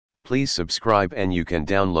Please subscribe and you can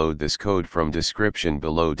download this code from description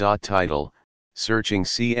below. Title: Searching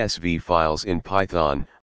CSV Files in Python,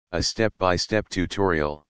 a step-by-step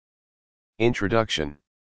tutorial. Introduction.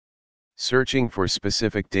 Searching for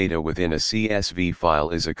specific data within a CSV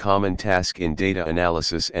file is a common task in data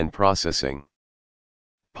analysis and processing.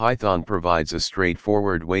 Python provides a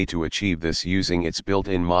straightforward way to achieve this using its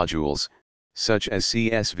built-in modules, such as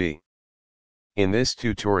CSV. In this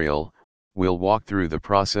tutorial, we'll walk through the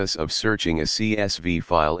process of searching a CSV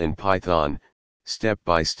file in Python, step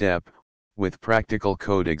by step, with practical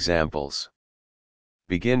code examples.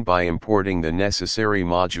 Begin by importing the necessary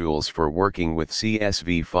modules for working with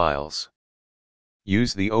CSV files.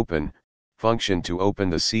 Use the Open function to open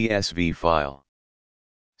the CSV file.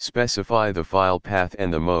 Specify the file path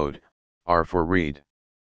and the mode, R for read.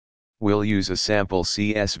 We'll use a sample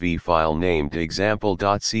CSV file named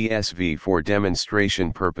example.csv for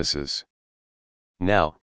demonstration purposes.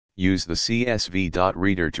 Now, use the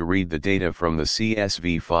csv.reader to read the data from the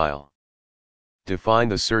CSV file. Define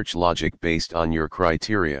the search logic based on your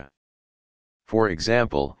criteria. For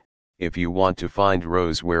example, if you want to find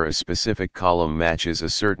rows where a specific column matches a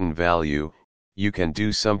certain value, you can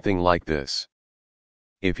do something like this.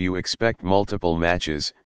 If you expect multiple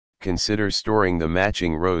matches, consider storing the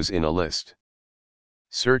matching rows in a list.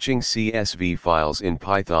 Searching CSV files in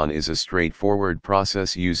Python is a straightforward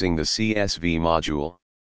process using the CSV module.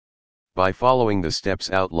 By following the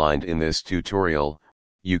steps outlined in this tutorial,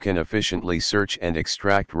 you can efficiently search and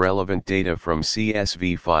extract relevant data from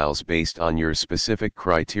CSV files based on your specific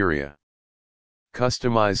criteria.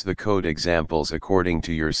 Customize the code examples according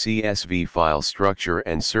to your CSV file structure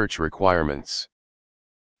and search requirements.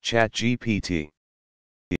 ChatGPT.